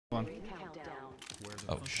long.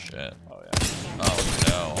 Oh shit. Oh yeah. Oh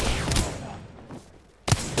no.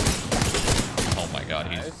 Oh my god,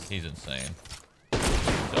 he's insane.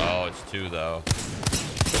 Oh, it's 2 though.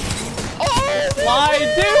 Oh,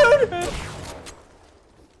 slide, dude!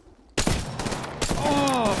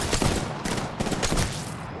 Oh.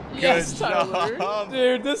 Yes, Tyler.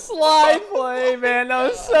 Dude, the slide play, man,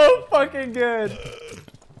 that was so fucking good.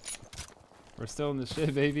 We're still in the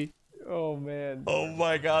shit, baby. Oh man. Oh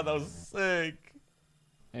my god, that was sick.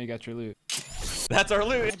 And you got your loot. That's our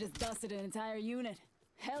loot. I just dusted an entire unit.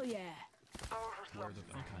 Hell yeah. Where the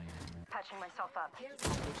fuck I am? Patching myself up.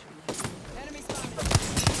 Enemy spotted.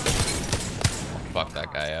 Fuck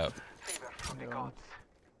that guy up.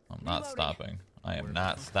 I'm not stopping. I am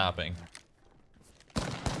not stopping.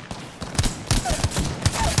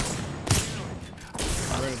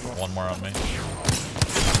 One more on me.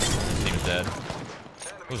 Team's dead.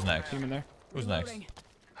 Who's next? Team in there. Who's next?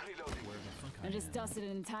 I just dusted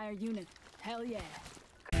an entire unit. Hell yeah.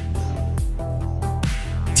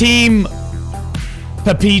 Team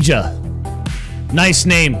Papija. Nice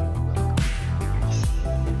name.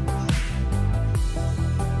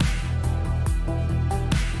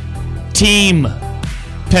 Team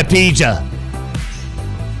Papija.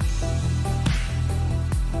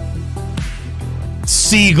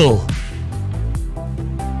 Seagull.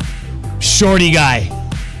 Shorty guy.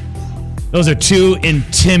 Those are 2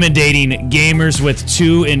 intimidating gamers with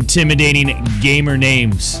 2 intimidating gamer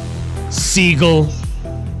names. Seagull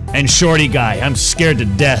and Shorty guy. I'm scared to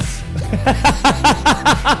death.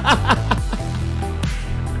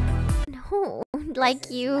 No, like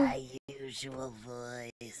you. My usual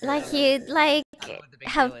voice. Like you, like,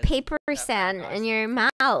 have paper sand in your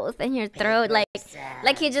mouth and your throat. Like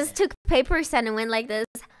you just took paper sand and went like this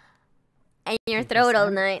in your throat all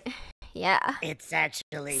night. Yeah. It's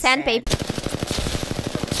actually Sandpaper.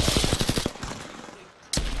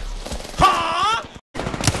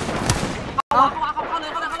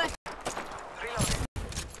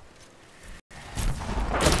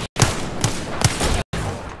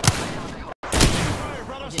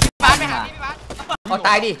 Thôi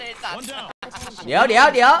tay đi. Điểu.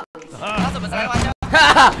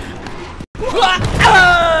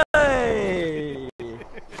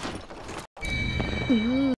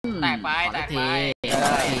 Tạt bài. Ê,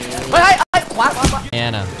 quá.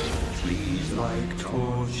 Anna.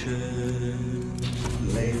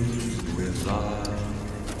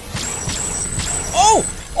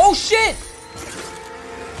 Oh shit.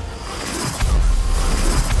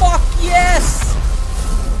 Fuck yes.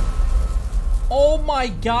 Oh my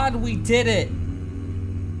god, we did it.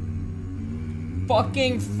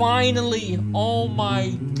 Fucking finally. Oh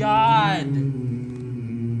my god.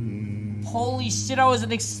 Holy shit, I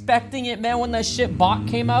wasn't expecting it, man. When that shit bot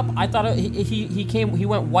came up, I thought he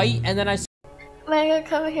went white, and then I... Mega,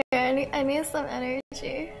 come here. I need some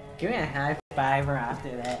energy. Give me a high five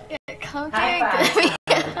after that. Yeah, come here and give me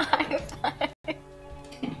a high five.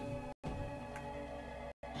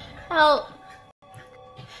 Help.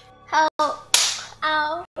 Help.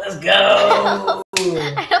 Ow. Let's go.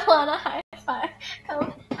 I don't want a high five.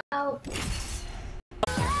 Come out.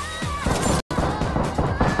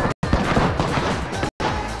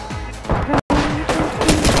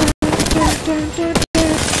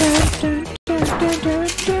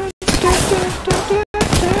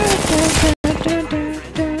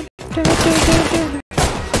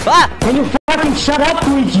 Can you fucking shut up,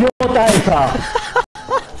 you idiot, Alter?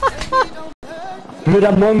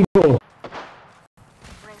 Blöder Mongo.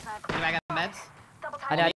 I got meds.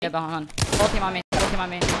 I get behind. Full team on me.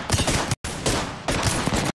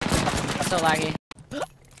 So laggy.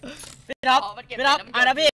 Get up. Out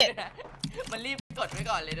of it. มันรีบกดไว้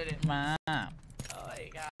ก่อนเลยดูดิมาโอ้ย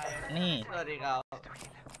ครับนี่สวัสดีครับ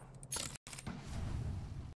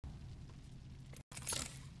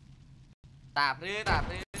ตาพื้นหน้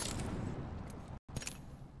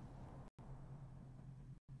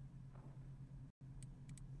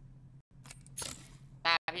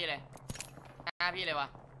าพี่เลยวะ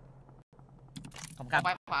ผมกลับไป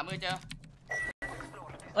ขวามือเจอ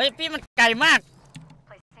เฮ้ยพี่มันไกลมาก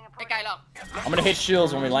ไม่ไกลหรอก I'm gonna hit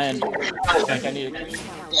shields when we land. Like I need to...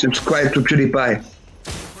 Subscribe to PewDiePie.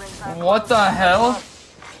 What the hell?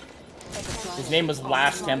 His name was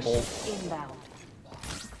Last Temple.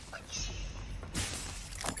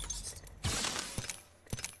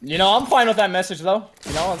 You know, I'm fine with that message though.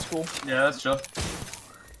 You know, that's cool. Yeah, that's chill.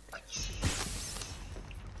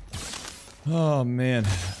 Oh man.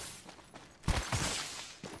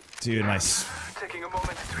 Dude, my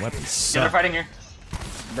weapons suck. They're fighting here.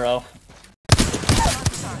 Bro.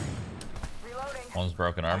 One's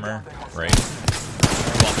broken armor. Right.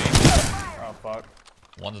 fuck.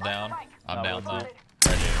 One's down. I'm down though. Right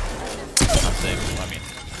here. I'm safe. I mean,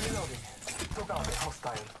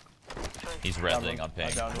 he's rezzing on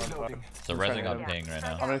ping. So rezzing on ping right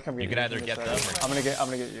now. You can either get them or I'm gonna get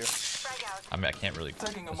you. I mean, I can't really. This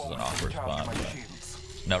is an awkward spot. But...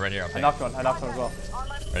 No, right here on ping. I knocked one as well.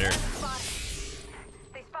 Right here.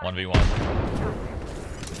 1v1.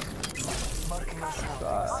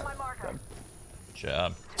 Good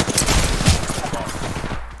job.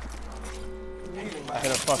 I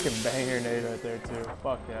hit a fucking banger nade right there too.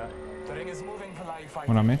 Fuck yeah.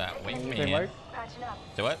 One on me. That Anything, wingman. Mike?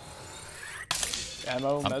 So what?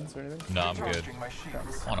 Ammo, meds, or anything? No, I'm good.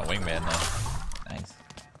 I want a wingman though. Nice.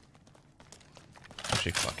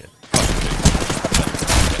 Actually, fuck it.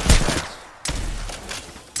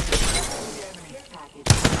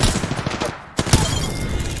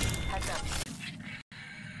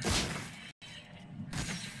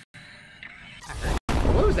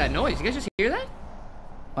 What was that noise? You guys just hear that?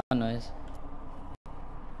 What noise?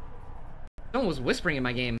 Someone was whispering in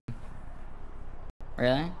my game.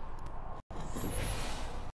 Really?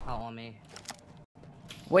 Oh, on me.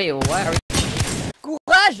 Wait, what are we...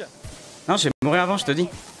 Courage! Non, je vais mourir avant, je te dis.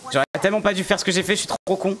 J'aurais tellement pas dû faire ce que j'ai fait, je suis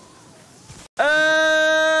trop con.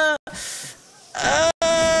 Allez,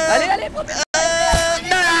 allez,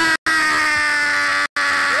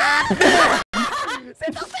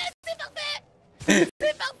 c'est parfait, c'est parfait!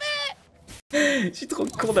 C'est parfait! Je suis trop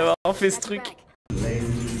con d'avoir fait ce truc.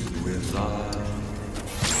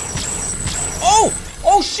 Oh!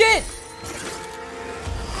 Oh shit!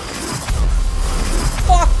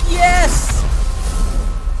 Fuck yes!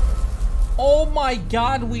 Oh my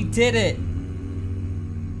god, we did it!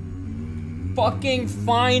 Fucking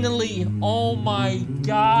finally! Oh my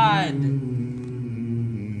god!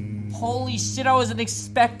 Holy shit, I wasn't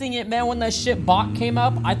expecting it, man. When that shit bot came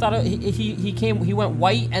up, I thought he went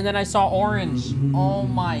white, and then I saw orange. Oh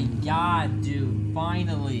my god, dude!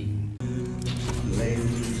 Finally.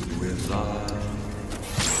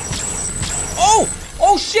 Oh!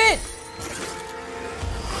 Oh shit!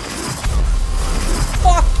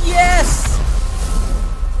 Fuck yes!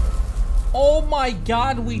 Oh my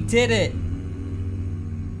god, we did it!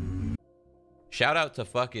 Shout out to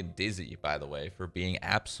fucking Dizzy, by the way, for being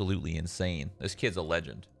absolutely insane. This kid's a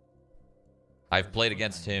legend. I've played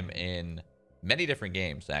against him in many different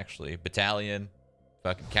games, actually. Battalion,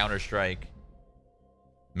 fucking Counter-Strike.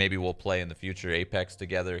 Maybe we'll play in the future Apex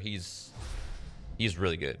together. He's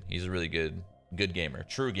really good. He's a really good gamer.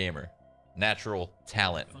 True gamer. Natural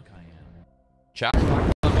talent. Chop.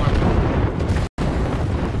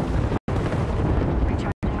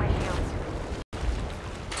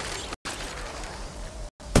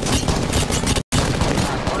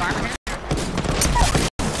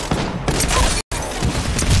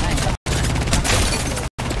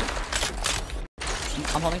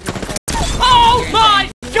 Oh my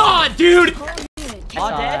god, dude! All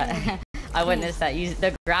dead? I witnessed that. Use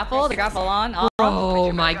the grapple on.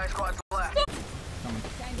 Oh my.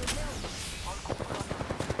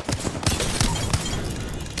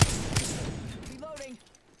 Reloading.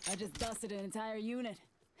 I just dusted an entire unit.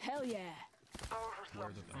 Hell yeah. Where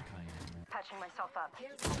the fuck I am? Patching myself up.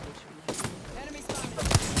 Enemy spotted.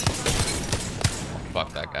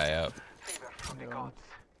 Fuck that guy up.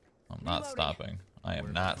 I'm not stopping. I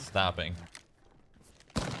am not stopping.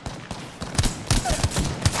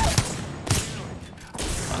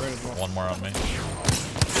 One more on me.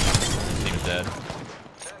 Team's dead.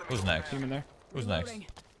 Who's next? Team in there. Who's next?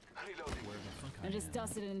 I just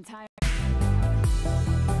dusted an entire.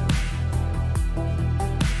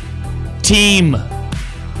 Team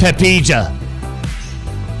Pepija.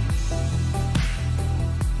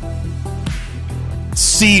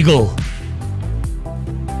 Seagull.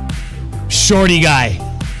 Shorty guy.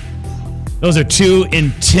 Those are two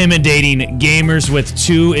intimidating gamers with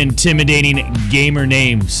two intimidating gamer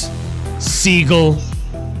names. Seagull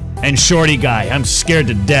and Shorty guy. I'm scared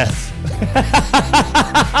to death.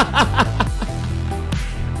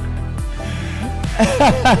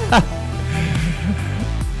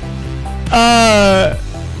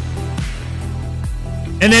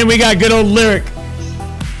 And then we got good old Lyric.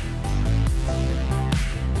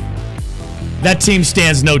 That team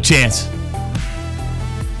stands no chance.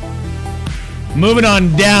 Moving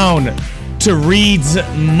on down to Reed's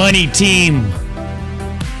money team.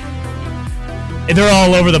 They're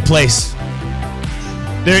all over the place.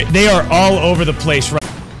 They are all over the place right.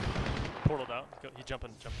 Portal out. He's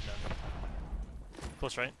jumping down.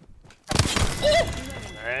 Close right.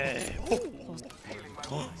 Hey.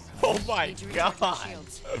 Oh my god.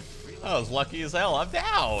 I was lucky as hell. I'm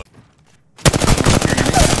down.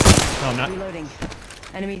 Oh, I'm not. Reloading.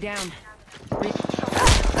 Enemy down.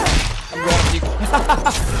 I'm going to you.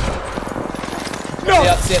 No!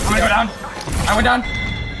 I go down. I went down.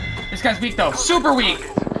 This guy's weak though. Super weak.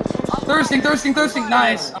 Thirsting.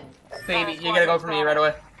 Nice. Baby, you gotta go for me right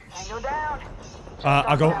away.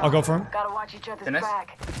 I'll go for him. Gotta watch each other's Finish.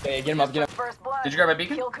 back. Okay, get him up. First blood. Did you grab my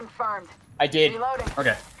beacon? Kill confirmed. I did. Reloading.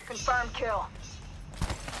 Okay. Confirmed kill.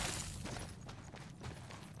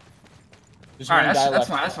 Alright,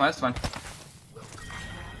 that's fine.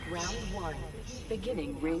 Round 1.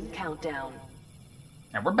 Beginning ring countdown.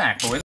 Yeah, we're back, boys.